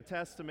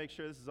Test to make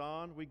sure this is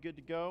on. We good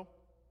to go?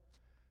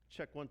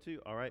 Check 1,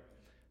 2. All right.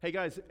 Hey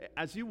guys,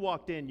 as you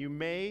walked in, you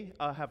may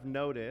have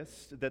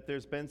noticed that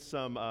there's been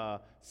some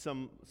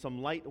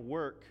light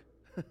work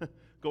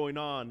going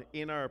on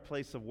in our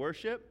place of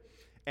worship,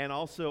 and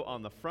also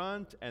on the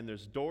front. And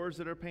there's doors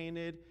that are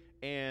painted.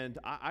 And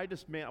I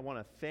want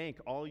to thank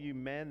all you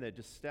men that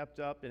just stepped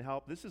up and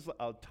helped. This is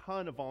a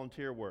ton of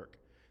volunteer work.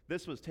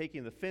 This was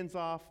taking the fins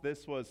off.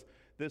 This was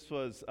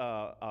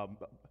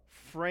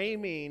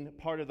framing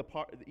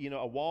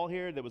a wall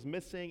here that was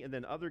missing, and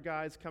then other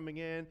guys coming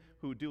in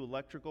who do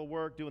electrical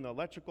work, doing the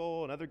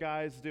electrical, and other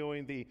guys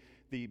doing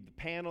the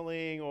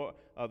paneling or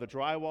the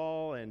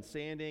drywall and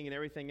sanding and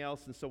everything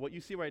else. And so what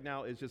you see right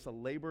now is just a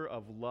labor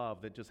of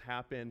love that just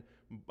happened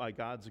by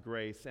God's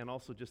grace, and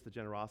also just the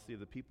generosity of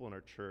the people in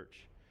our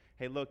church.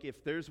 Hey, look,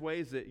 if there's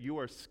ways that you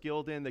are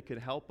skilled in that could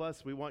help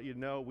us, we want you to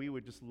know we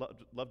would just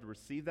love to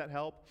receive that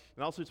help.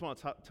 And also just want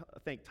to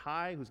thank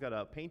Ty, who's got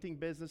a painting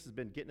business, has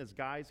been getting his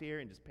guys here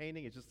and just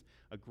painting. It's just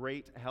a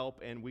great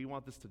help, and we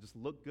want this to just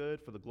look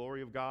good for the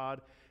glory of God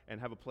and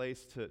have a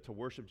place to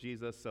worship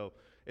Jesus. So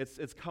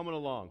it's coming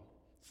along.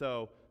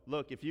 So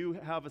look, if you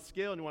have a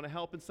skill and you want to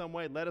help in some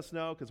way, let us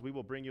know, because we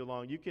will bring you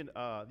along. You can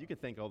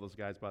thank all those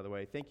guys, by the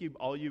way. Thank you,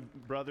 all you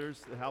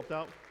brothers that helped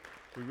out.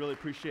 We really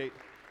appreciate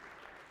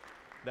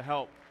the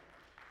help.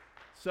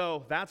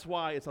 So that's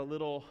why it's a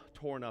little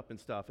torn up and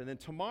stuff. And then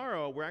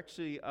tomorrow, we're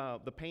actually,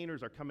 the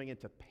painters are coming in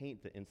to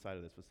paint the inside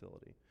of this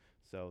facility.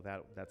 So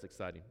that's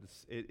exciting.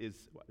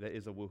 That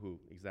is a woohoo,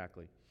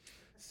 exactly.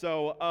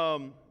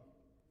 So,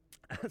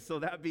 so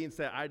that being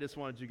said, I just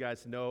wanted you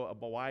guys to know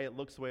about why it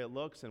looks the way it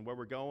looks and where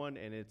we're going,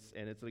 and it's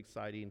an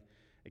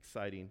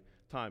exciting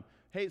time.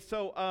 Hey,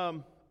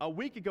 so a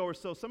week ago or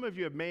so, some of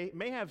you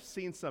may have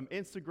seen some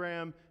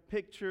Instagram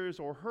pictures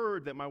or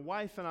heard that my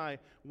wife and I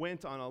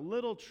went on a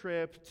little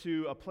trip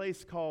to a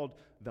place called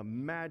the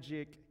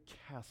Magic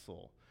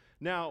Castle.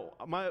 Now,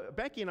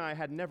 Becky and I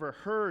had never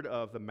heard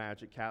of the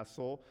Magic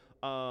Castle.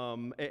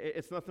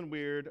 It's nothing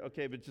weird,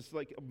 okay, but just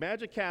like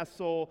Magic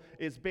Castle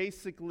is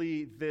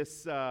basically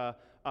this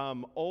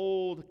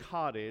old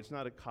cottage,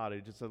 not a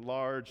cottage, it's a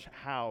large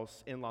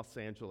house in Los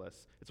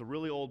Angeles. It's a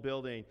really old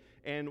building,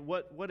 and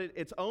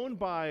it's owned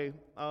by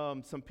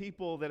some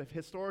people that have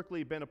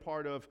historically been a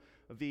part of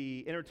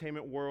the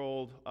entertainment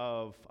world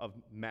of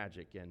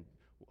magic and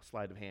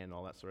sleight of hand and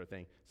all that sort of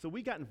thing. So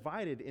we got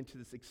invited into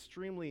this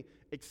extremely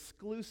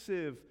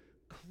exclusive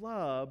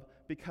club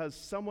because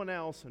someone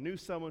else knew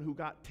someone who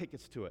got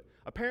tickets to it.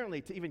 Apparently,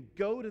 to even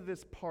go to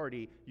this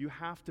party, you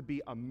have to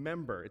be a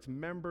member. It's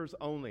members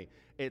only.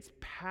 It's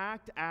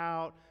packed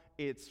out.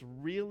 It's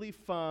really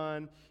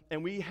fun,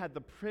 and we had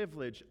the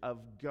privilege of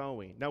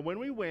going. Now, when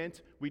we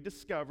went, we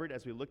discovered,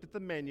 as we looked at the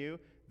menu,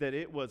 that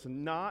it was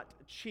not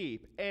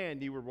cheap,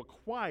 and you were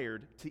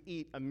required to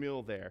eat a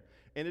meal there.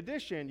 In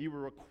addition, you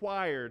were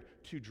required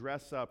to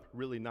dress up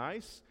really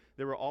nice.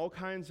 There were all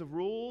kinds of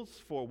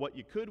rules for what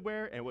you could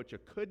wear and what you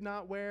could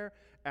not wear,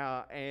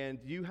 and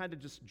you had to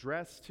just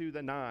dress to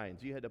the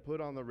nines. You had to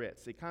put on the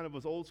Ritz. It kind of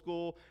was old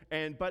school,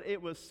 but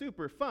it was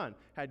super fun.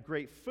 Had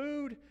great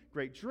food,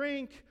 great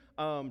drink,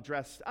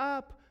 dressed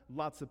up,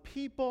 lots of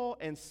people,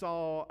 and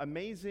saw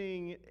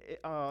amazing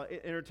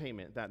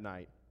entertainment that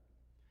night.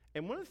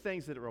 And one of the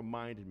things that it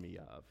reminded me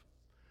of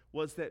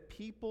was that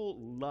people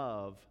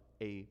love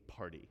a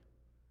party.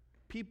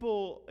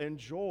 People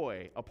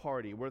enjoy a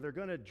party where they're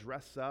going to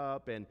dress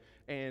up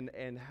and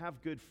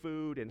have good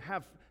food and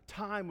have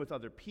time with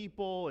other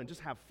people and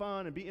just have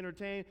fun and be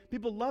entertained.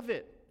 People love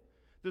it.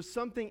 There's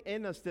something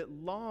in us that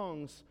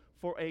longs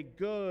for a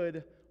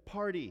good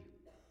party.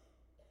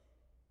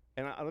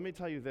 And let me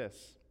tell you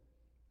this,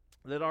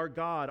 that our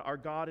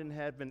God in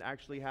heaven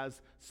actually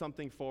has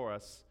something for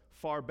us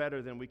far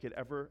better than we could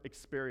ever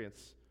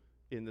experience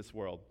in this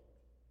world.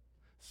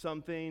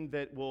 Something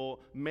that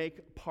will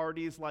make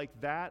parties like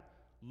that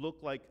look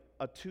like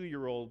a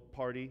 2-year-old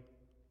party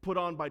put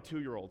on by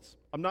 2-year-olds.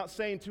 I'm not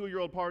saying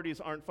 2-year-old parties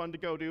aren't fun to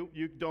go to.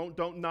 You don't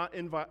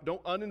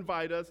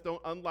uninvite us,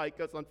 don't unlike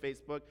us on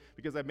Facebook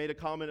because I made a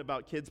comment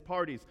about kids'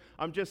 parties.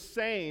 I'm just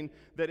saying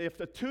that if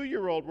a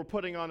 2-year-old were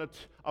putting on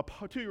a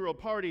 2-year-old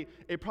party,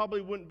 it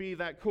probably wouldn't be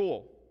that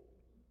cool.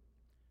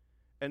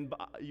 And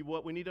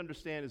what we need to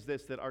understand is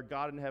this, that our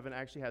God in heaven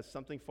actually has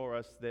something for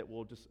us that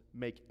will just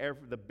make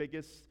the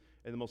biggest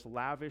and the most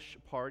lavish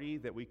party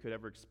that we could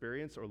ever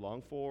experience or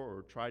long for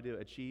or try to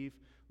achieve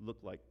look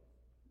like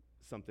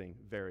something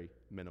very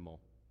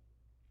minimal.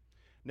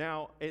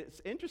 Now,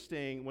 it's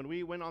interesting, when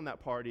we went on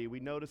that party,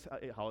 we noticed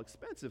how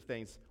expensive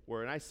things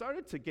were, and I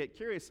started to get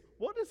curious,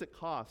 what does it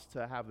cost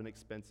to have an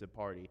expensive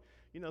party?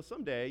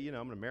 Someday, I'm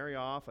going to marry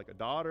off like a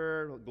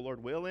daughter,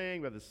 Lord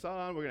willing, we have a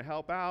son, we're going to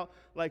help out.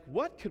 Like,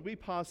 what could we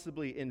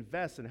possibly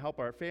invest and help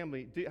our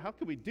family do? How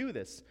could we do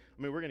this?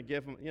 I mean, we're going to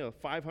give them,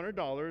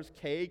 $500,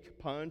 cake,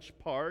 punch,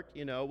 park,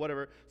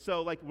 whatever.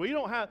 So, we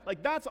don't have,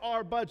 that's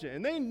our budget,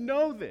 and they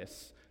know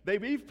this.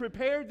 We've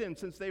prepared them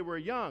since they were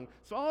young.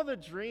 So all the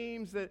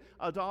dreams that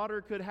a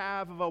daughter could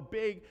have of a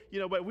big,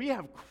 but we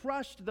have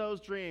crushed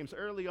those dreams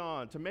early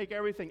on to make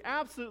everything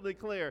absolutely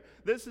clear.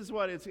 This is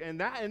what it's,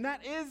 and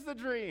that is the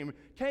dream.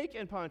 Cake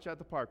and punch at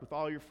the park with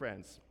all your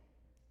friends.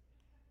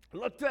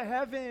 Look to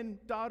heaven,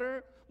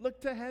 daughter.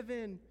 Look to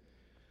heaven.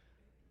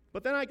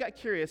 But then I got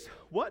curious,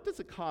 what does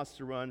it cost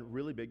to run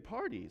really big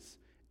parties?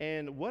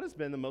 And what has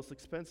been the most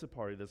expensive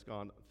party that's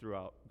gone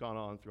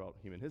on throughout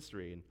human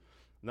history? And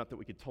not that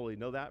we could totally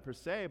know that per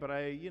se, but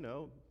I,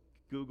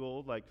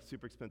 Googled like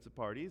super expensive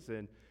parties,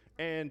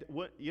 and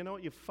what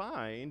you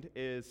find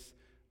is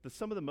that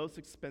some of the most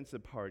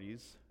expensive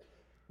parties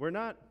were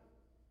not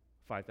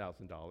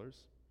 $5,000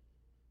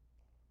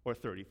 or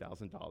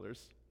 $30,000,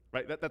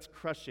 right? That's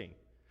crushing.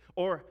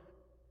 Or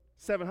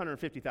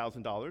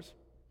 $750,000,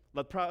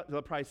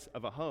 the price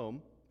of a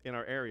home in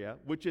our area,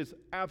 which is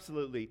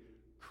absolutely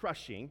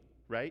crushing,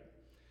 right?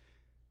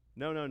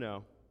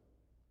 No.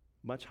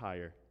 Much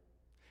higher.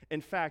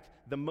 In fact,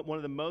 one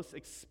of the most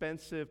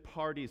expensive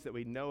parties that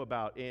we know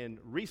about in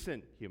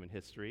recent human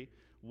history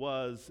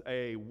was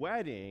a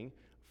wedding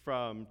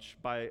I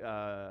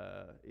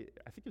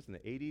think it was in the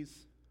 80s.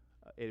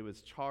 It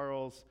was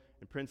Charles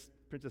and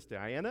Princess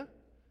Diana.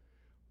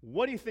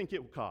 What do you think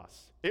it would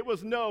cost? It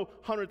was no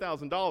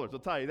 $100,000, I'll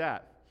tell you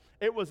that.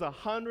 It was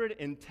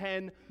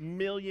 $110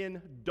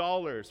 million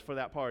for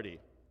that party.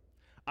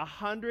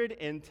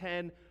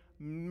 $110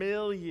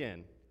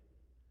 million.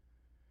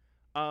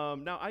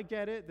 Now, I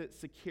get it that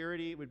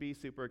security would be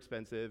super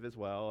expensive as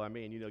well. I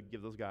mean,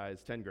 give those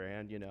guys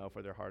 $10,000,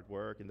 for their hard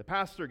work. And the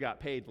pastor got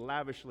paid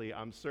lavishly,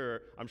 I'm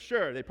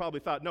sure. They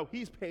probably thought, no,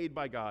 he's paid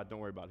by God. Don't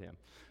worry about him.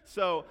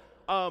 So,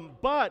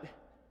 but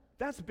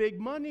that's big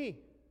money.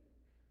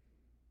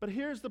 But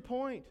here's the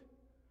point.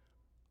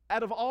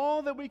 Out of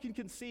all that we can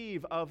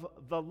conceive of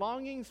the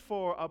longings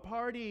for a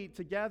party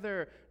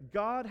together,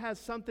 God has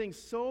something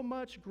so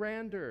much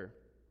grander.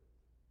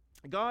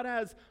 God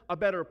has a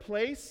better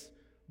place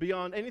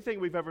beyond anything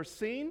we've ever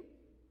seen.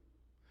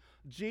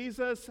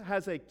 Jesus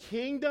has a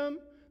kingdom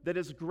that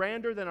is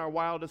grander than our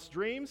wildest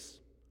dreams.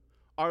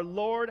 Our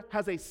Lord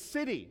has a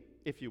city,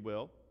 if you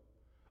will,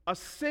 a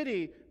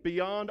city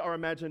beyond our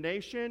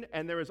imagination,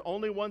 and there is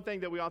only one thing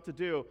that we ought to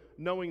do,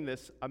 knowing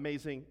this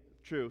amazing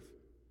truth,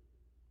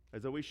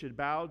 is that we should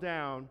bow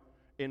down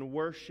in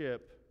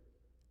worship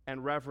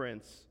and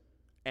reverence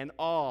and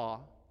awe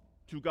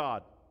to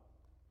God.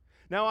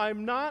 Now,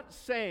 I'm not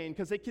saying,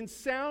 because it can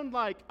sound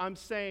like I'm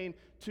saying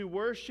to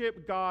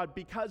worship God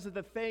because of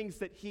the things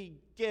that He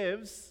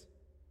gives.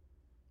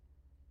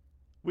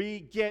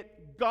 We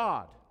get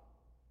God.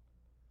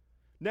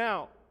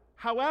 Now,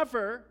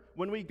 however,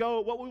 when we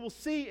go, what we will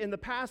see in the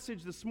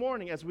passage this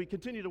morning as we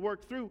continue to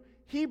work through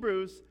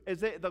Hebrews, is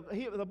that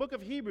the book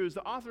of Hebrews,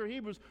 the author of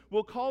Hebrews,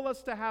 will call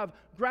us to have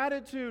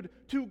gratitude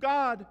to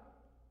God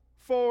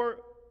for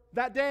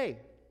that day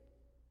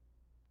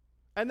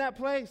and that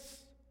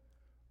place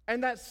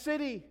and that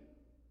city.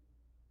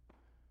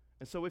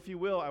 And so, if you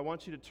will, I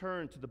want you to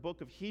turn to the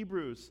book of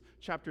Hebrews,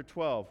 chapter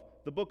 12.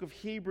 The book of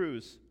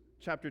Hebrews,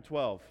 chapter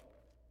 12.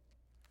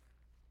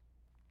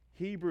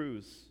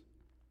 Hebrews,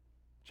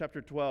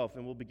 chapter 12,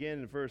 and we'll begin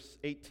in verse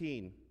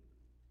 18.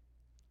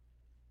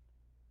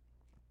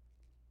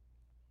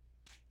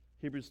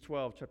 Hebrews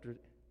 12, chapter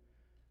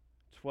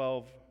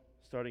 12,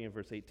 starting in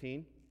verse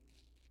 18.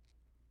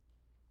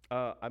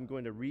 I'm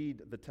going to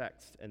read the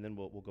text, and then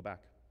we'll go back.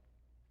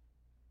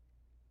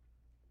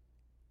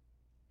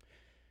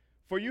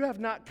 For you have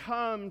not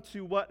come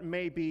to what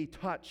may be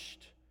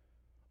touched,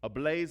 a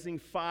blazing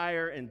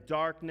fire and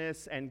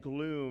darkness and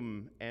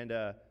gloom and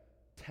a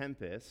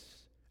tempest,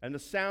 and the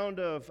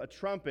sound of a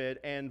trumpet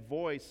and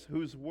voice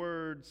whose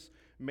words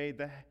made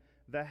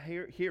the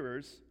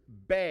hearers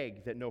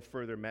beg that no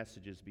further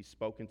messages be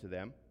spoken to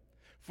them.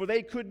 For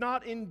they could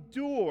not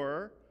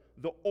endure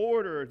the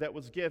order that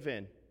was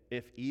given.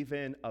 If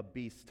even a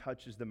beast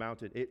touches the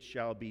mountain, it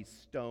shall be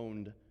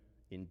stoned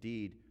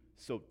indeed.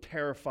 So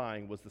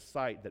terrifying was the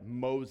sight that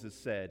Moses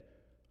said,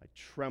 I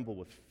tremble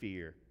with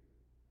fear.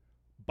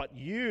 But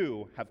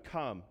you have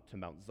come to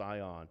Mount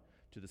Zion,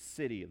 to the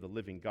city of the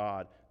living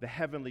God, the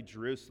heavenly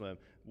Jerusalem,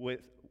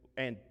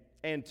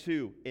 and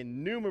to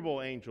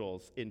innumerable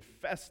angels in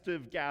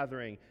festive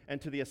gathering, and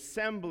to the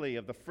assembly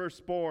of the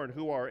firstborn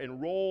who are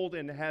enrolled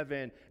in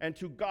heaven, and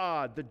to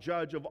God, the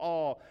judge of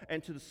all,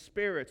 and to the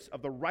spirits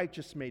of the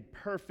righteous made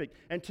perfect,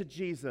 and to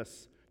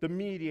Jesus, the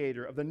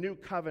mediator of the new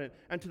covenant,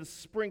 and to the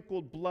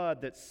sprinkled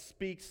blood that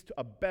speaks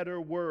a better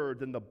word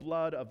than the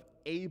blood of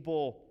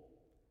Abel.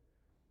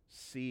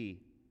 See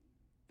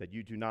that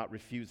you do not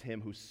refuse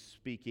him who's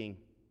speaking.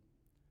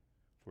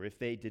 For if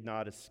they did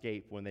not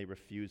escape when they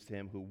refused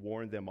him who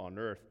warned them on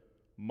earth,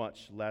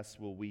 much less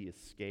will we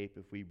escape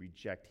if we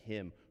reject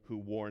him who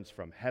warns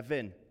from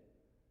heaven.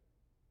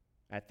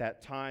 At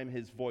that time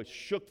his voice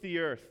shook the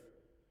earth,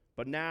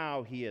 but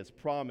now he has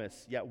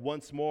promised, yet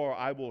once more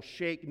I will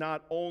shake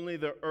not only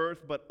the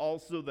earth but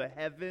also the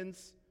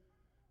heavens.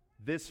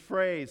 This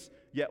phrase,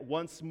 yet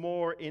once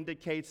more,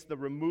 indicates the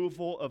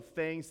removal of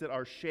things that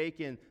are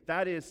shaken.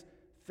 That is,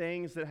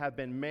 things that have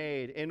been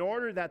made, in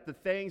order that the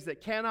things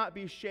that cannot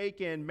be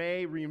shaken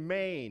may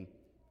remain.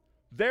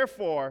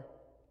 Therefore,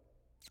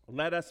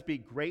 let us be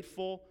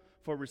grateful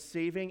for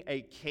receiving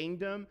a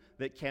kingdom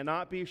that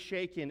cannot be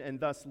shaken, and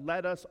thus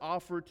let us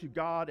offer to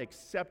God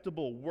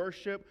acceptable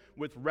worship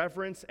with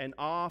reverence and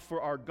awe,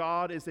 for our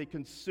God is a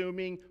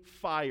consuming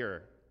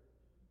fire.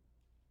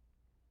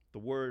 The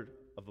word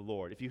of the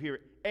Lord. If you hear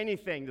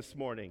anything this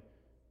morning,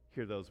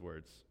 hear those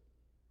words.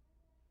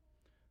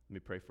 Let me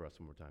pray for us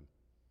one more time.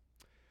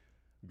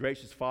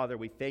 Gracious Father,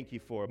 we thank you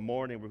for a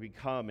morning where we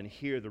come and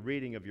hear the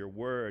reading of your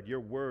word.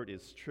 Your word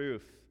is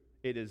truth.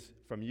 It is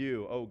from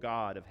you, O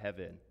God of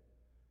heaven.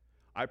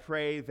 I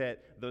pray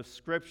that the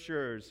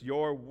scriptures,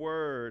 your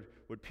word,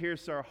 would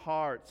pierce our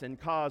hearts and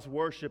cause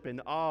worship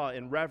and awe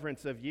and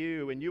reverence of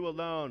you and you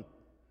alone,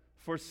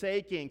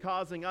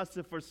 causing us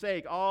to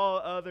forsake all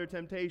other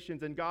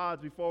temptations and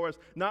gods before us,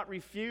 not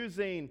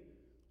refusing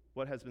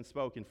what has been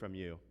spoken from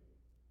you.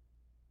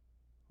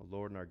 O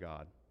Lord and our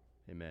God,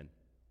 amen.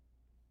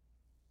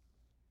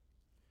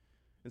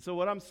 And so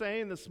what I'm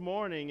saying this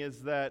morning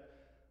is that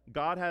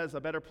God has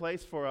a better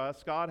place for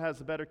us. God has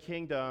a better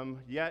kingdom,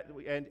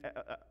 and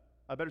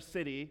a better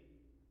city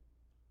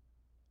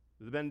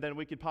than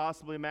we could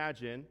possibly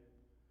imagine,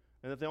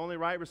 and that the only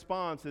right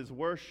response is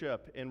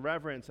worship and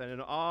reverence and in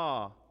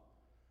awe.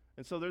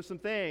 And so there's some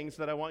things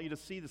that I want you to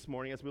see this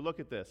morning as we look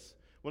at this.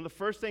 One of the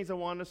first things I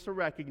want us to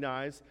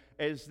recognize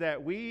is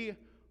that we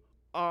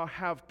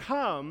have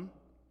come,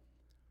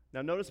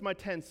 now notice my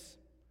tense,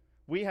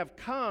 we have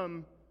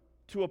come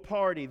to a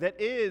party that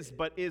is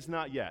but is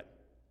not yet.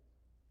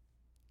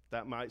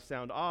 That might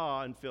sound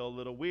odd and feel a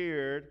little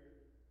weird,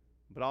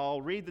 but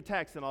I'll read the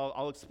text and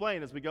I'll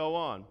explain as we go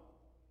on.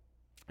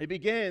 It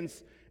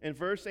begins in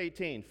verse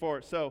 18.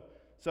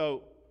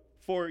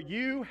 For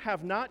you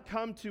have not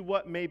come to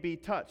what may be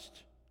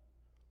touched,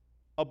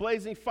 a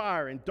blazing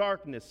fire and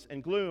darkness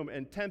and gloom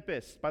and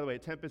tempest. By the way, a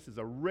tempest is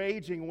a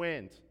raging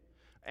wind.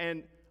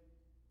 And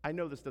I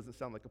know this doesn't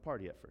sound like a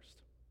party at first.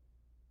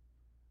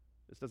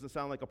 This doesn't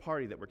sound like a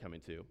party that we're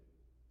coming to.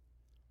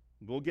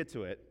 We'll get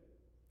to it.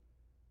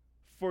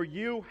 For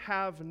you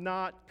have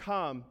not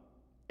come.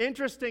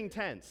 Interesting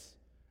tense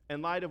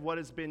in light of what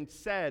has been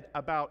said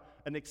about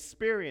an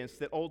experience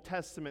that Old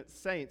Testament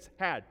saints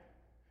had.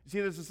 You see,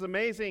 there's this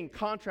amazing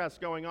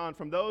contrast going on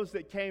from those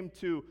that came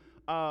to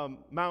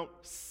Mount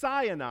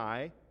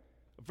Sinai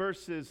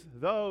versus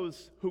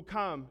those who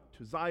come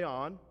to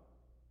Zion.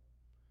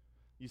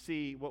 You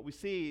see, what we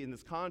see in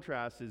this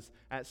contrast is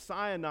at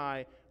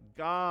Sinai,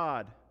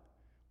 God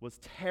was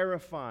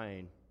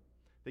terrifying.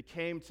 They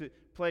came to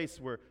a place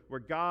where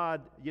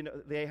God,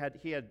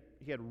 he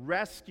had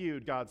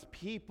rescued God's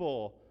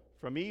people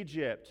from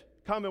Egypt.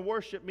 Come and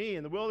worship me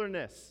in the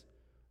wilderness,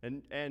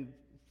 and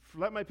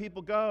let my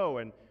people go.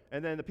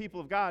 And then the people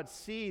of God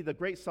see the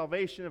great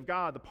salvation of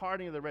God, the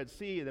parting of the Red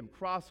Sea, and them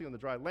crossing on the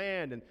dry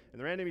land, and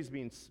their enemies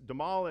being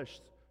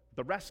demolished,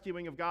 the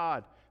rescuing of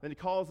God. Then he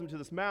calls them to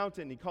this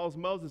mountain. He calls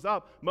Moses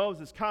up.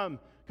 Moses, come,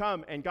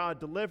 and God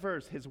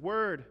delivers his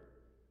word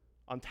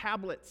on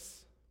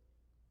tablets.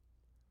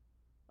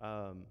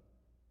 And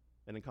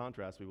in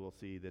contrast, we will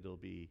see that it'll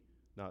be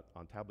not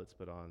on tablets,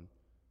 but on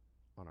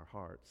our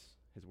hearts.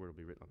 His word will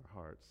be written on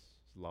our hearts.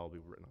 His law will be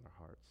written on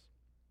our hearts.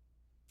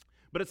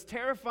 But it's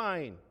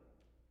terrifying.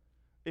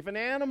 If an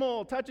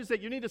animal touches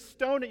it, you need to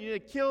stone it, you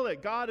need to kill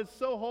it. God is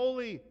so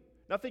holy.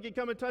 Nothing can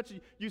come and touch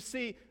it. You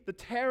see the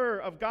terror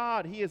of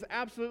God. He is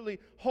absolutely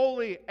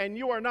holy, and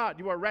you are not.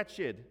 You are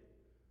wretched.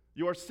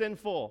 You are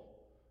sinful.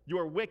 You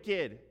are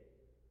wicked.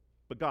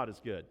 But God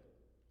is good.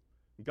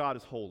 God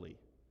is holy.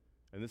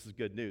 And this is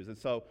good news. And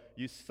so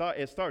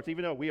it starts,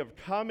 even though we are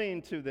coming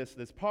to this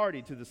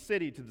party, to the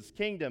city, to this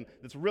kingdom,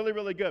 that's really,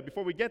 really good.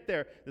 Before we get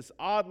there, this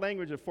odd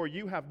language of "for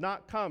you have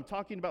not come,"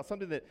 talking about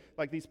something that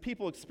like these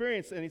people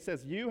experience. And he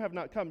says, "You have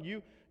not come.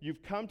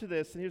 You've come to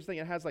this." And here's the thing: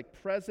 it has like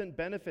present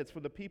benefits for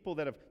the people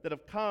that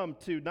have come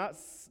to not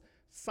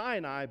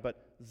Sinai but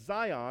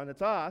Zion.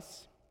 It's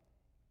us,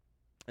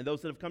 and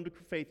those that have come to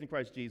faith in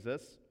Christ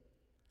Jesus.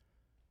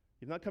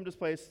 You've not come to this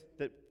place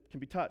that can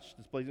be touched.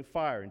 This blazing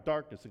fire and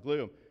darkness and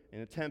gloom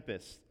and a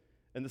tempest,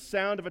 and the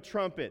sound of a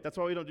trumpet. That's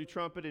why we don't do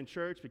trumpet in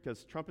church,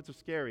 because trumpets are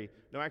scary.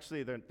 No,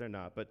 actually, they're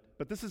not. But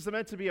this is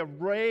meant to be a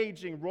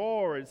raging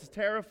roar. It's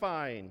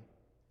terrifying.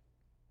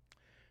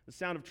 The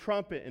sound of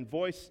trumpet and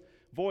voice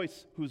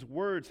whose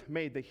words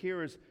made the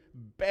hearers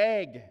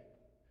beg.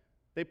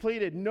 They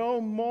pleaded,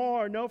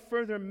 no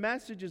further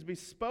messages be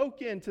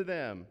spoken to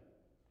them.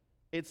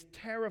 It's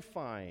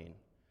terrifying,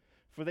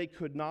 for they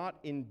could not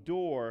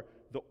endure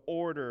the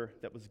order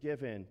that was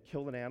given.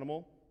 Kill an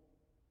animal.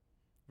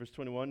 Verse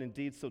 21,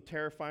 indeed, so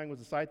terrifying was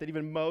the sight that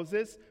even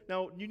Moses,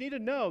 now you need to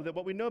know that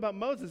what we know about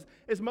Moses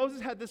is Moses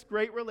had this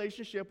great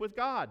relationship with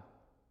God.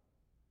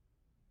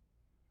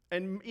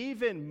 And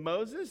even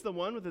Moses, the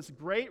one with this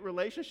great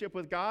relationship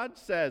with God,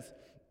 says,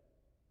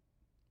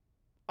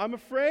 I'm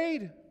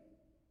afraid.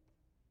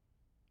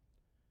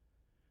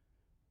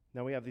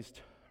 Now we have these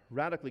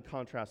radically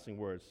contrasting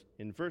words.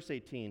 In verse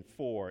 18,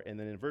 for, and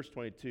then in verse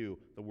 22,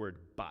 the word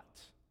but.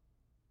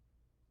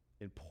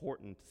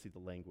 important to see the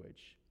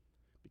language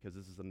because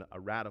this is a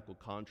radical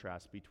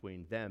contrast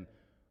between them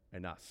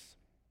and us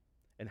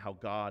and how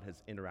God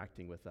is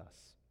interacting with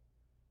us.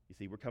 You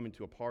see, we're coming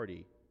to a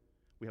party.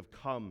 We have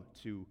come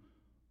to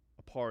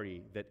a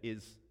party that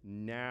is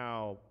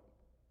now,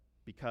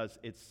 because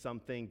it's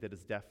something that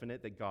is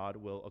definite that God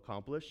will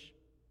accomplish,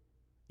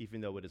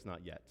 even though it is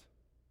not yet.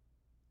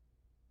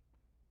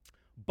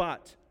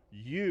 But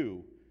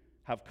you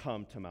have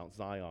come to Mount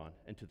Zion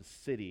and to the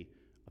city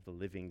of the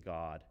living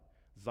God.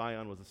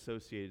 Zion was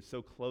associated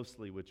so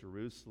closely with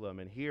Jerusalem,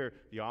 and here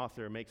the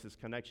author makes this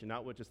connection,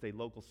 not with just a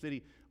local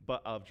city,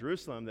 but of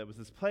Jerusalem. That was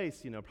this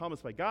place,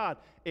 promised by God.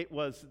 It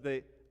was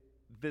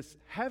this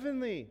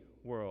heavenly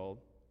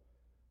world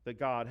that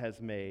God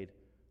has made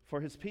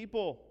for his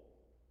people.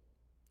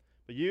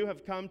 But you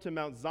have come to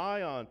Mount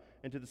Zion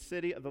and to the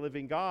city of the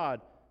living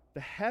God,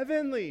 the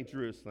heavenly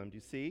Jerusalem, do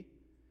you see?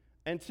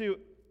 And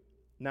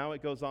now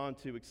it goes on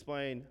to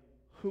explain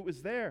who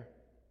is there.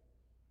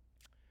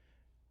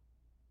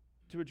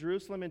 To a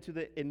Jerusalem and to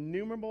the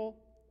innumerable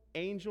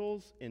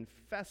angels in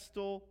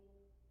festal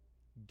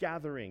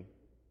gathering.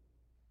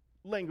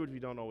 Language we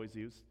don't always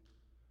use.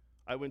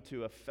 I went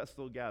to a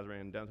festal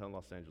gathering in downtown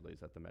Los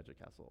Angeles at the Magic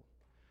Castle.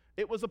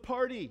 It was a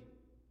party,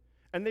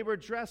 and they were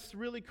dressed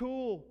really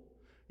cool.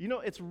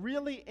 It's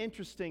really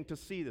interesting to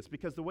see this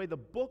because the way the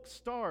book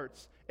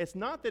starts, it's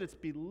not that it's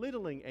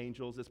belittling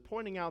angels, it's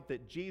pointing out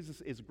that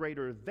Jesus is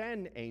greater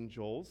than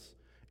angels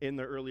in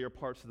the earlier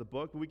parts of the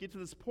book. But we get to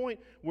this point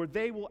where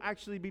they will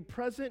actually be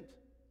present.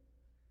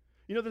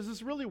 There's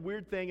this really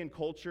weird thing in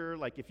culture,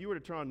 like if you were to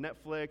turn on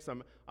Netflix,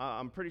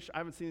 I'm pretty sure, I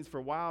haven't seen this for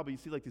a while, but you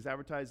see like these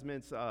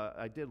advertisements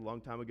I did a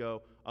long time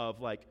ago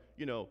of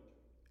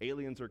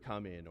aliens are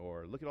coming,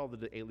 or look at all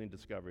the alien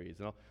discoveries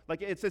and all.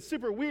 Like it's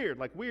super weird,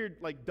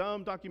 like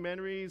dumb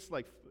documentaries,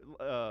 like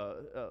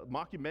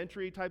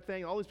mockumentary type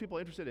thing. All these people are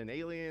interested in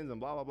aliens and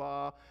blah blah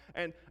blah.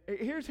 And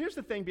here's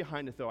the thing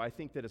behind it, though. I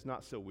think that it's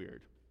not so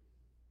weird.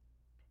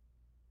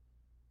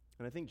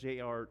 And I think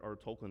J.R.R.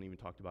 Tolkien even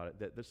talked about it,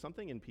 that there's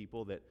something in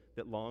people that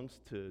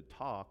longs to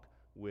talk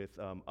with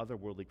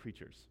otherworldly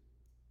creatures.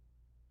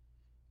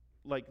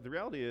 Like the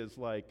reality is,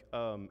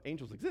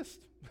 angels exist.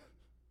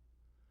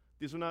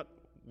 These are not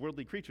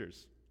worldly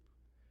creatures.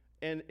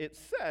 And it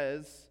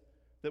says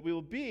that we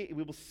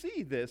will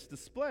see this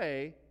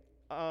display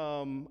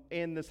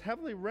in this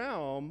heavenly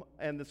realm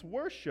and this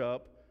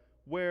worship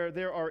where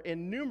there are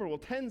innumerable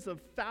tens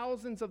of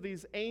thousands of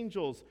these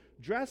angels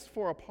dressed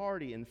for a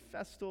party in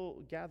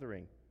festal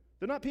gathering.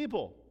 They're not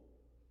people.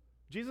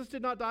 Jesus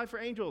did not die for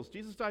angels.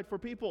 Jesus died for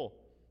people.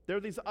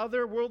 They're these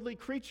otherworldly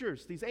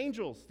creatures, these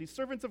angels, these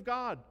servants of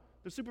God.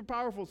 They're super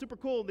powerful, super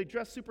cool. They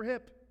dress super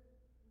hip,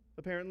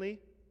 apparently,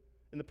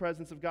 in the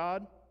presence of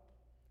God.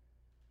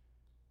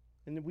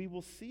 And we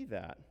will see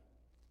that.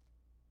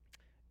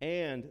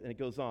 And it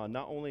goes on,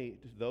 not only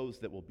to those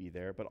that will be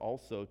there, but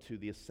also to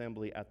the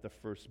assembly at the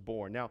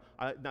firstborn. Now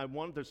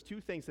there's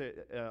two things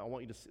that I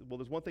want you to see. Well,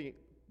 there's one thing,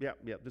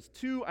 there's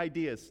two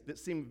ideas that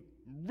seem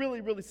really,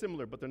 really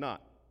similar, but they're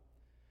not.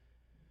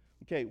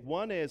 Okay,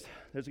 one is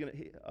he's going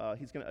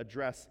to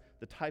address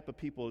the type of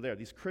people there,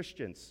 these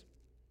Christians.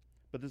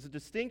 But there's a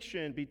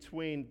distinction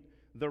between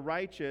the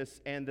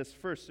righteous and this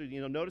first. So,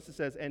 notice it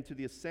says, and to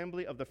the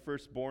assembly of the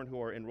firstborn who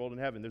are enrolled in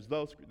heaven. There's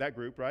that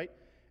group, right?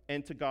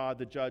 And to God,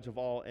 the judge of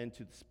all,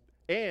 to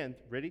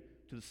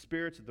the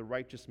spirits of the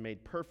righteous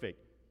made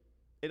perfect.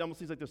 It almost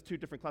seems like there's two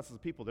different classes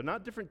of people. They're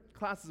not different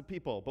classes of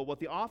people, but what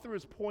the author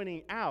is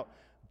pointing out,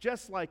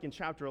 just like in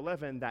chapter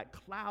 11, that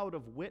cloud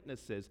of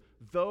witnesses,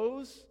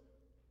 those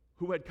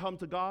who had come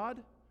to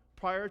God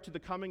prior to the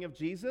coming of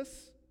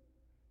Jesus,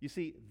 you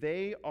see,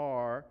 they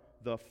are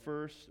the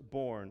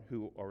firstborn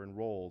who are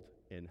enrolled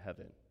in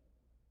heaven.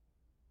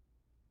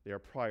 They're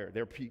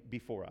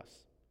before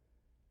us.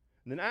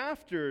 And then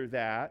after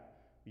that,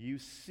 you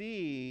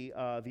see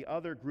the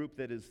other group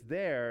that is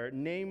there,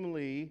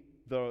 namely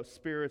the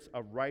spirits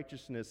of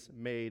righteousness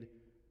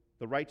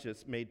the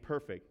righteous made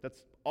perfect.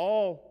 That's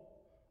all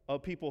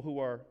of people who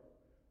are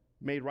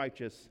made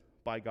righteous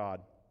by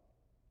God.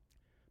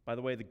 By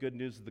the way, the good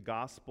news of the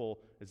gospel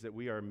is that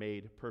we are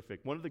made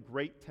perfect. One of the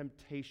great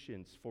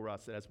temptations for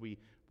us as we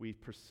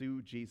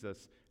pursue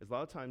Jesus is a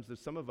lot of times there's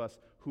some of us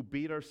who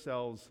beat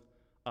ourselves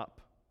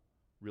up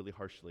really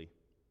harshly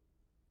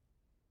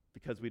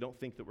because we don't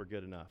think that we're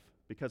good enough,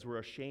 because we're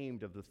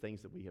ashamed of the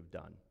things that we have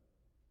done.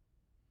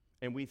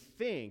 And we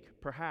think,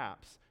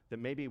 perhaps, that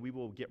maybe we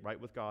will get right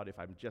with God if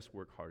I just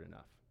work hard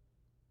enough.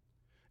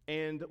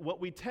 And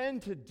what we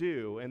tend to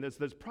do, and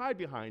there's pride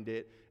behind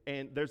it,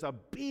 and there's a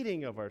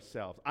beating of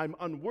ourselves. I'm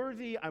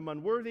unworthy,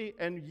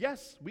 and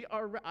yes,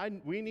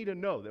 we need to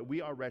know that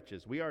we are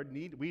wretches. We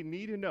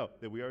need to know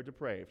that we are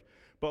depraved.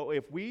 But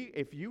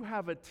if you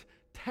have a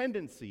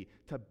tendency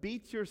to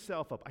beat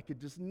yourself up, I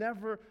could just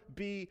never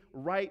be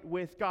right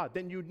with God,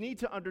 then you need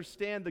to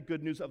understand the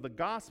good news of the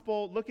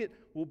gospel. Look at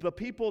the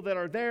people that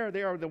are there.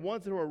 They are the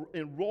ones who are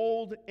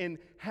enrolled in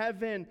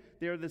heaven.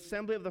 They are the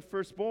assembly of the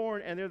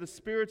firstborn, and they're the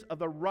spirits of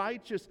the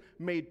righteous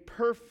made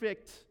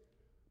perfect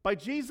by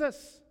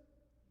Jesus,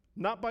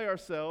 not by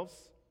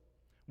ourselves.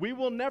 We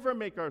will never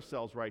make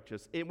ourselves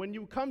righteous. And when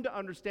you come to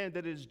understand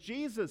that it is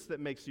Jesus that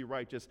makes you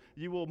righteous,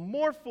 you will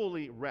more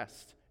fully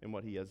rest in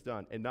what he has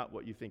done and not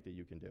what you think that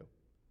you can do.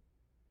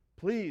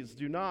 Please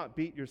do not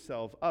beat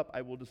yourself up.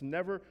 I will just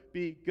never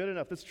be good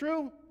enough. That's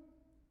true.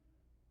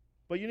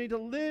 But you need to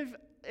live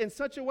in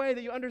such a way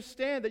that you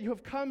understand that you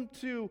have come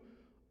to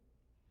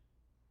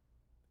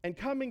and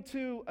coming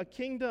to a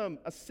kingdom,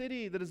 a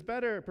city that is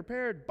better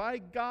prepared by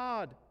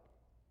God.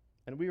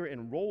 And we are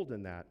enrolled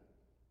in that.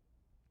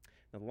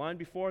 Now, the line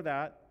before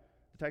that,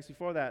 the text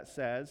before that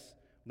says,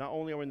 not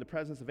only are we in the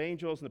presence of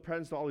angels, in the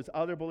presence of all these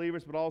other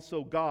believers, but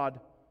also God,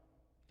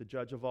 the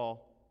judge of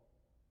all.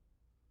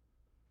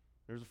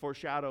 There's a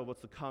foreshadow of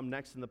what's to come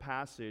next in the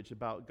passage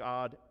about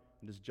God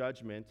and his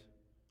judgment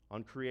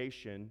on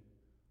creation.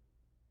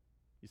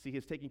 You see, he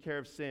has taken care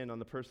of sin on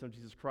the person of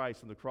Jesus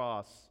Christ on the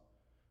cross,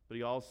 but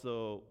he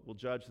also will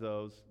judge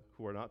those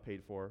who are not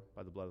paid for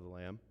by the blood of the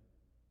Lamb.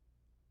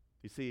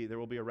 You see, there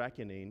will be a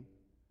reckoning.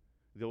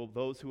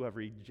 Those who have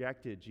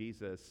rejected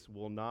Jesus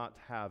will not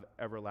have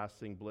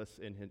everlasting bliss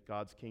in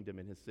God's kingdom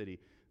in his city.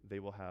 They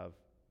will have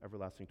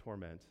everlasting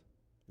torment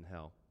in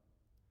hell.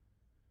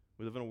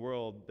 We live in a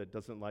world that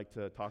doesn't like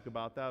to talk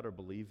about that or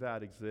believe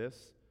that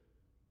exists.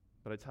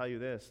 But I tell you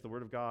this, the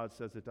Word of God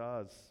says it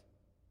does.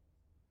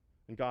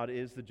 And God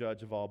is the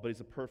judge of all, but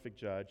he's a perfect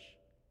judge.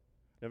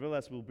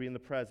 Nevertheless, we'll be in the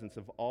presence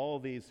of all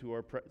these who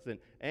are present.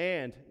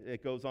 And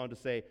it goes on to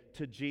say,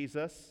 to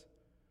Jesus,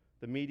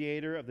 the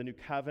mediator of the new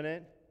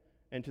covenant,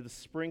 and to the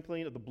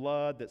sprinkling of the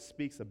blood that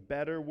speaks a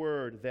better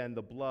word than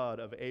the blood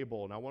of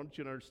Abel. And I want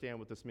you to understand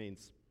what this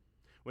means.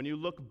 When you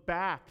look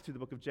back to the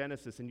book of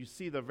Genesis and you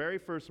see the very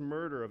first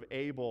murder of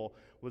Abel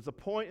was a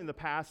point in the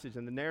passage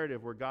in the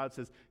narrative where God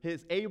says,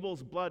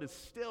 Abel's blood is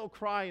still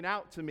crying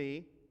out to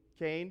me,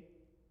 Cain.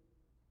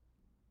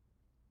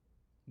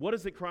 What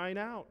is it crying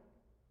out?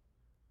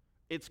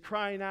 It's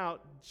crying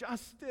out,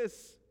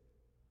 justice.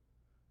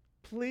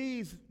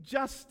 Please,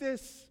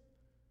 justice.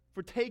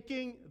 For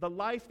taking the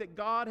life that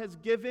God has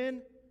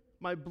given,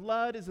 my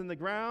blood is in the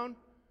ground.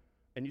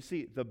 And you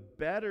see, the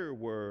better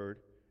word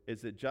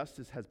is that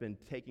justice has been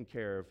taken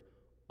care of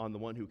on the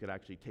one who could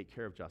actually take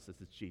care of justice.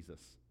 It's Jesus.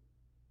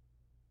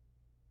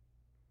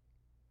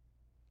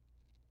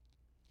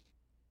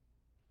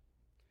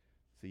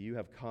 So you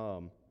have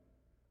come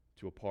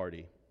to a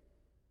party.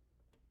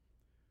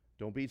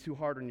 Don't be too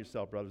hard on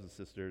yourself, brothers and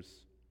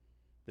sisters.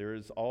 There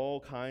is all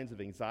kinds of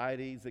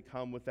anxieties that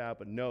come with that,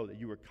 but know that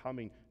you are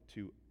coming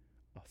to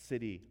a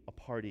city, a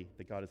party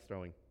that God is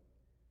throwing.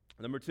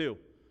 Number 2,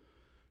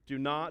 do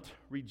not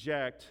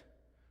reject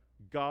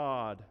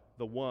God,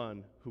 the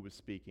one who is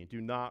speaking. Do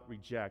not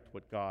reject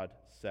what God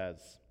says.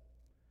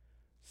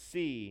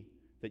 See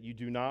that you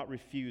do not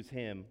refuse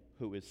him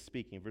who is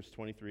speaking. Verse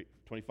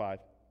 25,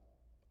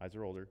 eyes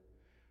are older.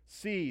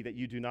 See that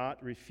you do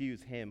not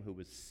refuse him who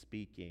is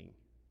speaking.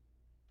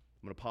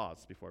 I'm going to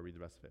pause before I read the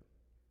rest of it.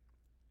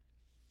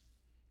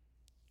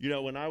 You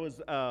know, when I was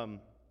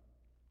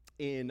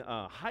in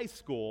high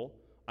school,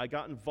 I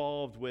got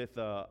involved with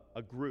a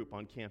group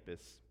on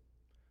campus.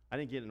 I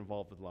didn't get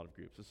involved with a lot of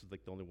groups. This is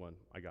like the only one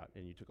I got,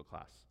 and you took a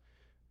class.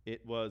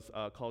 It was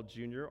called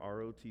Junior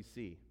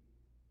ROTC.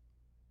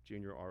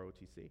 Junior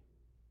ROTC.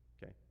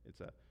 Okay,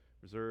 it's a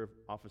Reserve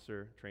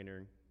Officer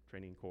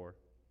Training Corps.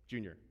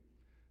 Junior.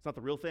 It's not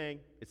the real thing.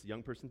 It's a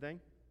young person thing.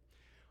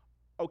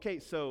 Okay,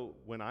 so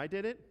when I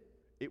did it,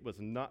 it was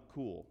not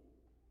cool.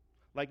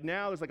 Like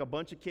now, there's like a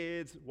bunch of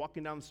kids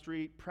walking down the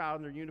street, proud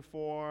in their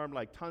uniform,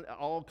 like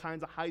all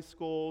kinds of high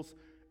schools.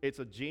 It's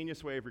a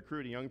genius way of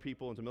recruiting young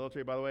people into the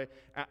military, by the way.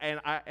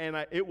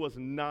 It was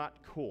not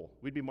cool.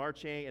 We'd be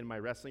marching, and my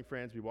wrestling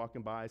friends would be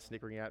walking by,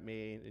 snickering at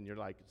me, and you're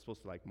like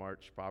supposed to like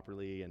march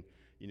properly, and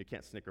you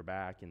can't snicker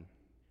back, and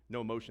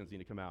no emotions need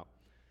to come out.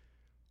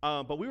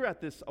 But we were at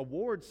this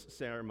awards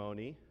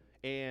ceremony,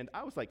 and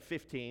I was like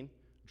 15,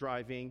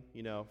 driving,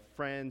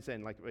 friends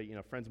and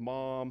friend's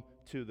mom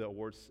to the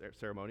awards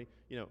ceremony.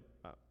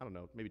 I don't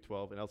know, maybe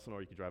 12. In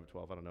Elsinore, you could drive at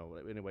 12. I don't know.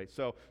 Anyway,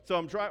 so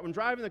I'm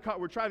driving the car.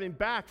 We're driving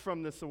back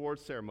from this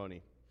awards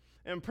ceremony.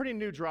 And I'm a pretty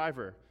new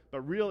driver.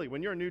 But really,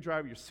 when you're a new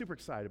driver, you're super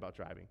excited about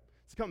driving.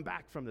 It's coming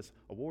back from this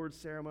awards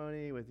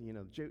ceremony with,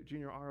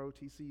 Junior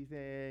ROTC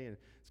thing, and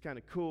it's kind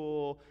of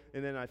cool.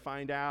 And then I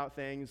find out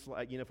things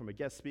like, from a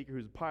guest speaker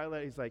who's a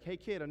pilot. He's like, hey,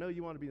 kid, I know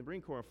you want to be in the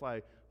Marine Corps and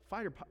fly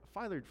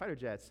fighter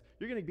jets.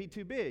 You're going to be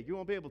too big. You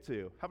won't be able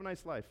to. Have a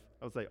nice life.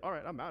 I was like, all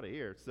right, I'm out of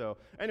here. So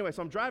anyway,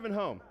 so I'm driving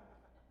home.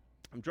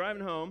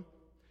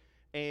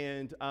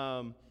 And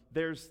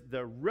there's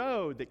the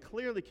road that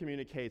clearly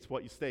communicates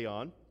what you stay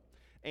on,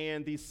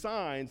 and these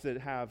signs that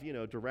have,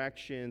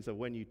 directions of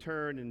when you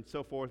turn and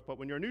so forth. But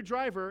when you're a new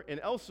driver in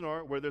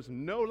Elsinore, where there's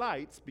no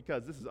lights,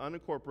 because this is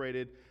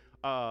unincorporated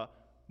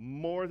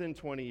more than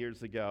 20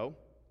 years ago,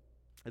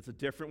 it's a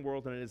different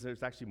world than it is.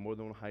 There's actually more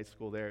than one high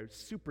school there. It's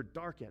super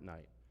dark at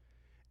night.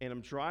 And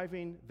I'm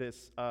driving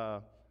this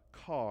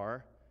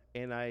car,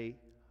 and I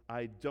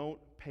don't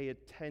pay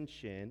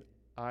attention.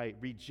 I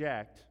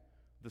reject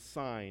the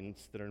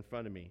signs that are in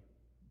front of me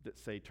that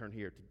say turn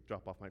here to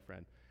drop off my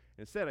friend.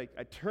 Instead,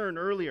 I turn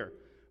earlier,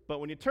 But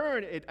when you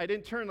turn, I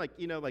didn't turn like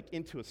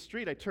into a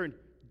street. I turned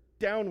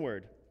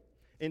downward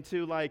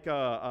into like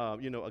a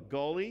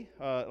gully,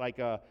 I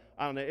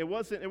don't know. It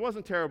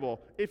wasn't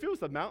terrible. If it was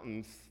the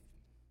mountains,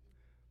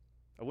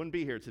 I wouldn't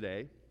be here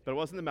today. But it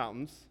wasn't the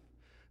mountains.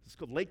 It's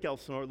called Lake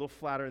Elsinore, a little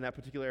flatter in that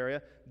particular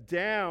area.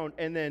 Down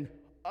and then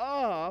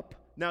up.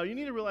 Now you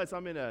need to realize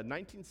I'm in a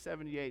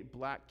 1978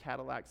 black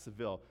Cadillac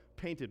Seville,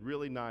 painted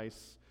really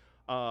nice.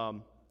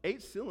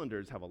 8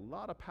 cylinders have a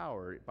lot of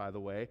power, by the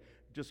way.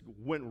 Just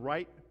went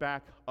right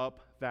back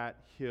up that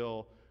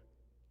hill,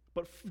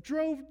 but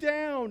drove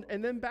down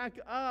and then back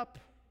up,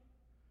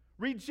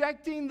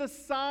 rejecting the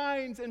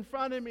signs in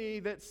front of me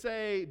that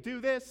say, do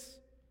this.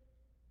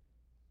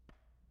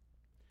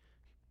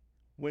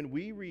 When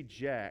we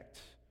reject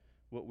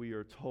what we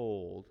are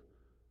told,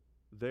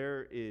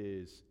 there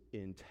is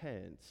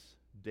intense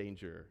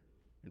danger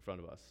in front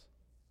of us.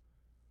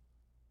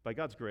 By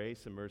God's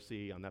grace and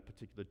mercy, on that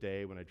particular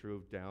day when I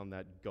drove down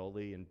that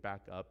gully and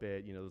back up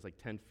it, it was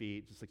like 10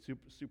 feet, just like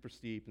super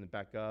steep, and then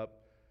back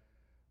up,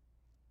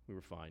 we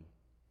were fine.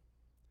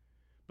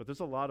 But there's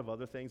a lot of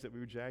other things that we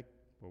reject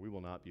where we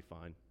will not be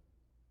fine,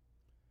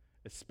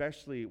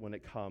 especially when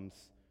it comes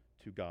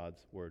to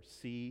God's word.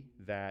 See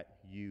that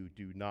you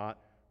do not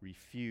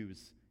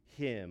refuse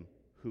him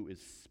who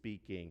is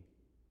speaking.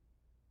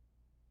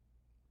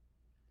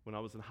 When I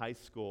was in high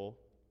school,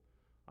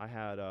 I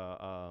had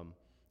a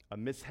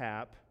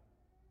mishap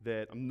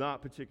that I'm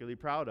not particularly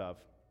proud of.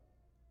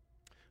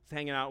 I was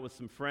hanging out with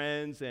some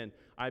friends, and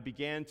I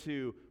began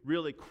to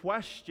really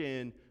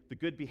question the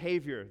good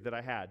behavior that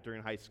I had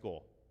during high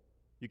school.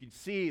 You can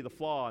see the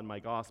flaw in my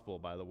gospel,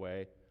 by the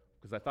way,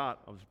 because I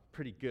thought I was a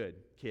pretty good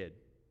kid.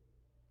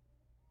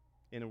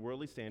 In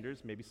worldly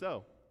standards, maybe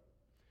so.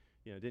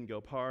 Didn't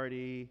go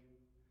party,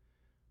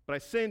 but I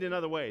sinned in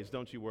other ways,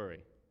 don't you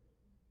worry.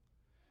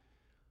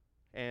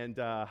 And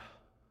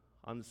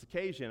on this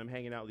occasion, I'm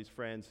hanging out with these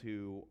friends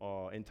who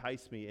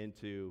entice me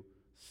into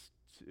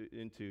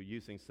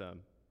using some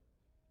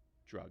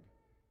drug,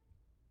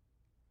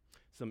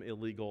 some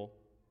illegal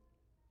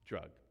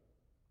drug.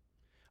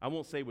 I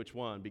won't say which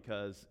one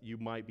because you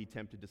might be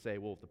tempted to say,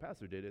 well, if the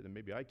pastor did it, then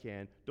maybe I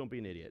can. Don't be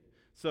an idiot.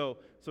 So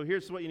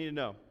here's what you need to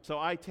know. So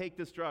I take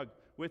this drug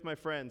with my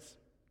friends,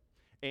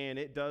 and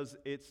it does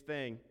its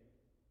thing.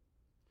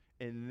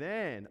 And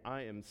then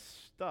I am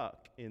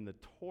stuck in the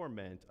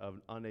torment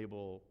of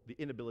the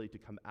inability to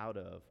come out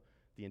of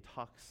the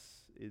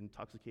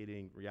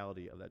intoxicating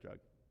reality of that drug.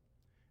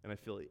 And I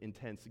feel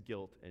intense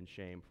guilt and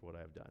shame for what I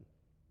have done.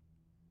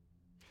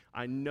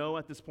 I know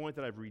at this point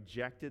that I've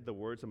rejected the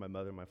words of my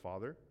mother and my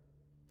father.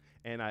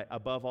 And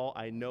above all,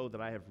 I know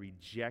that I have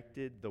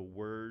rejected the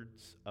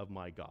words of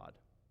my God.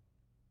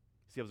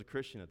 See, I was a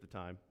Christian at the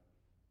time,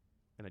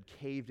 and I'd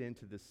caved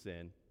into this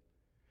sin.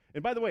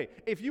 And by the way,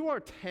 if you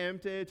are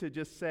tempted to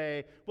just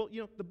say, well,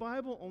 the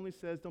Bible only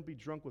says don't be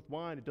drunk with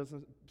wine. It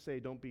doesn't say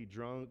don't be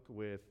drunk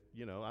with, I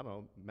don't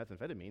know,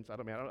 methamphetamines.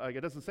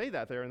 It doesn't say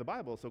that there in the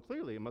Bible, so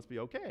clearly it must be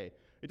okay.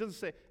 It doesn't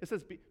say, it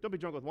says don't be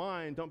drunk with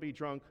wine, don't be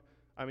drunk.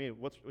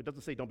 It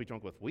doesn't say don't be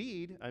drunk with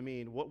weed.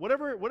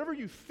 Whatever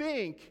you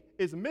think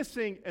is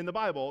missing in the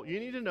Bible,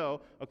 you need to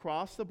know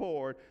across the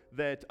board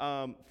that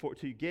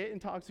to get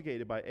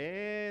intoxicated by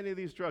any of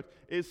these drugs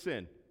is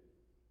sin.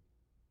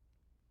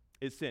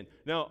 Is sin.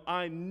 Now,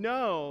 I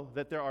know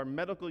that there are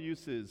medical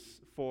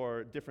uses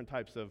for different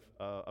types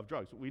of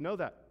drugs. We know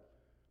that.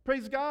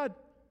 Praise God.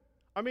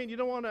 You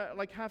don't want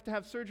to have to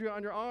have surgery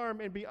on your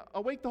arm and be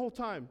awake the whole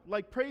time.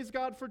 Praise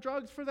God for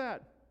drugs for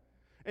that.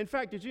 In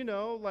fact, did you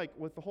know,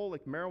 with the whole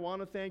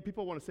marijuana thing,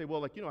 people want to say,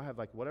 well, I have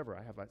whatever,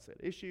 I have that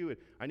issue, and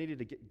I needed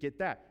to get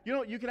that.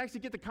 You can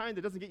actually get the kind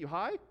that doesn't get you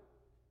high.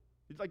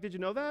 Did you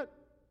know that?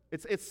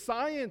 It's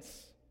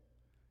science.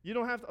 You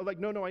don't have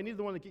to, no, I need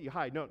the one that get you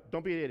high. No,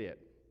 don't be an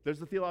idiot. There's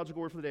the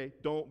theological word for the day.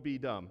 Don't be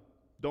dumb.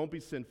 Don't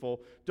be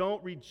sinful.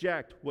 Don't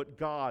reject what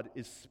God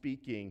is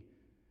speaking.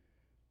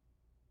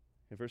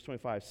 In verse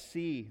 25,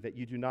 see that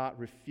you do not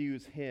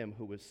refuse him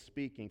who is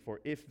speaking, for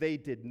if they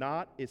did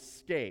not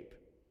escape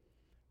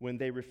when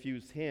they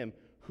refused him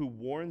who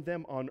warned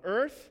them on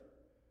earth,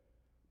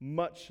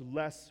 much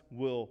less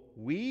will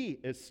we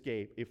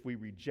escape if we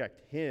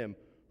reject him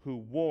who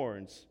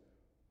warns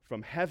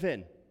from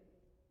heaven.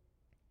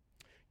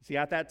 See,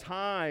 at that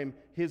time,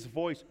 his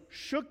voice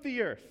shook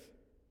the earth.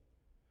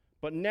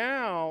 But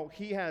now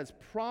he has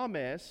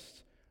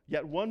promised,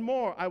 yet one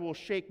more, I will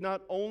shake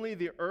not only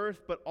the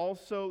earth, but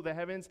also the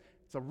heavens.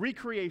 It's a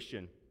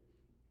recreation.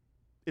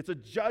 It's a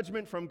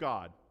judgment from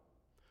God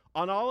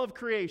on all of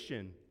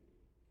creation.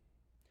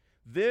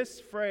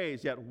 This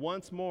phrase, yet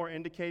once more,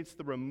 indicates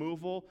the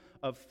removal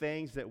of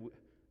things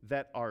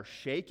that are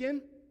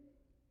shaken.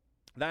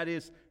 That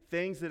is,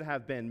 things that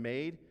have been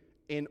made,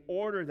 in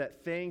order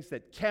that things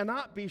that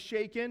cannot be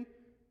shaken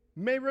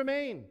may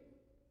remain.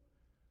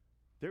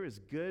 There is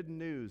good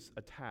news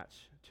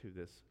attached to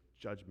this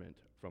judgment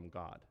from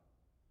God.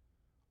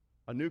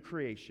 A new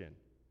creation,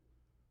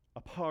 a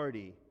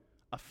party,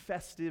 a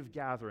festive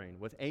gathering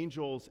with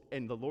angels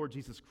and the Lord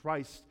Jesus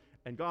Christ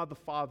and God the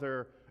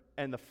Father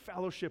and the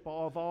fellowship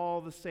of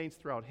all the saints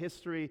throughout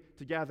history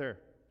together.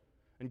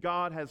 And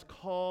God has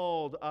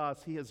called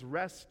us. He has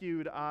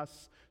rescued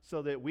us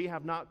so that we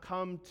have not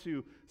come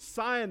to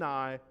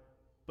Sinai,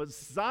 but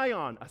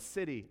Zion, a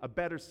city, a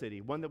better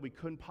city, one that we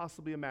couldn't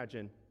possibly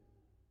imagine.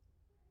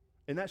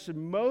 And that should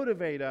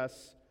motivate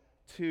us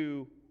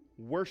to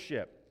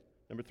worship.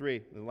 Number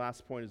 3, the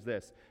last point is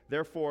this.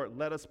 Therefore,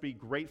 let us be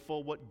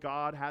grateful what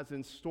God has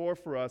in store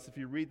for us. If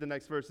you read the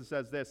next verse, it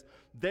says this.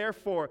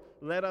 Therefore,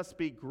 let us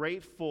be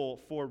grateful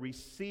for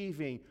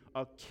receiving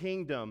a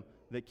kingdom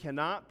that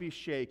cannot be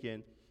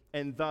shaken,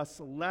 and thus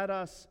let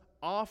us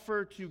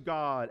offer to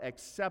God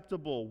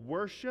acceptable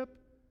worship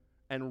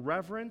and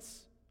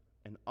reverence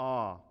and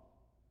awe.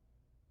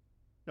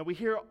 Now we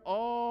hear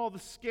all the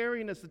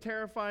scariness, the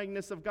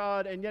terrifyingness of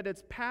God, and yet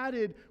it's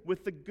padded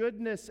with the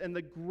goodness and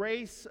the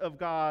grace of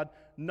God,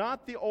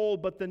 not the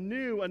old, but the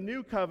new, a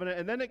new covenant.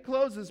 And then it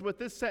closes with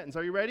this sentence.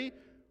 Are you ready?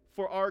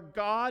 For our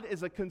God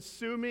is a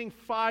consuming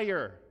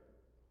fire.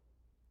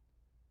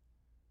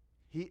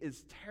 He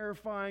is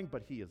terrifying,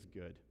 but he is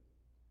good.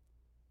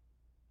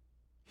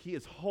 He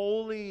is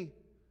holy,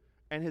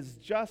 and his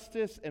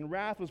justice and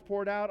wrath was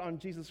poured out on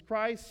Jesus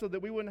Christ so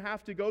that we wouldn't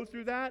have to go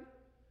through that.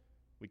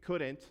 We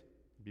couldn't.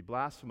 It'd be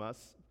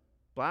blasphemous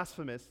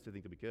to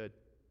think that we could.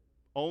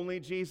 Only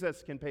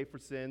Jesus can pay for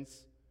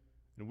sins,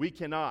 and we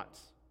cannot.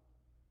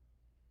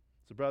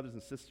 So brothers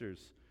and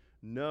sisters,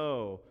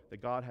 know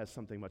that God has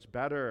something much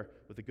better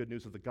with the good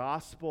news of the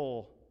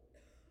gospel.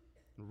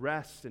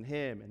 Rest in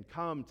him and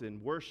come to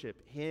and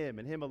worship him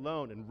and him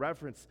alone in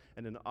reverence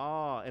and in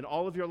awe in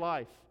all of your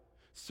life.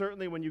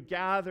 Certainly when you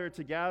gather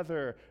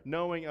together,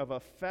 knowing of a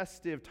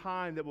festive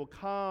time that will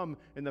come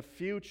in the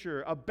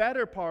future, a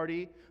better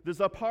party. There's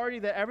a party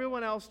that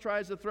everyone else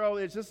tries to throw.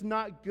 It's just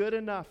not good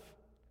enough.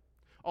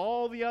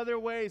 All the other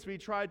ways we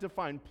try to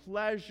find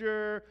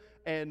pleasure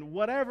and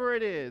whatever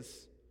it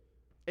is,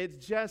 it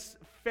just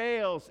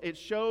fails. It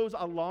shows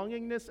a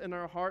longingness in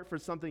our heart for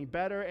something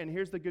better. And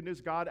here's the good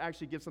news. God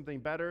actually gives something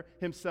better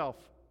himself.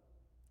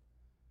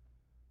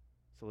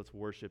 So let's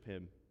worship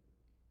him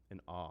in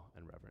awe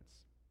and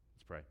reverence.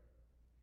 Let's pray.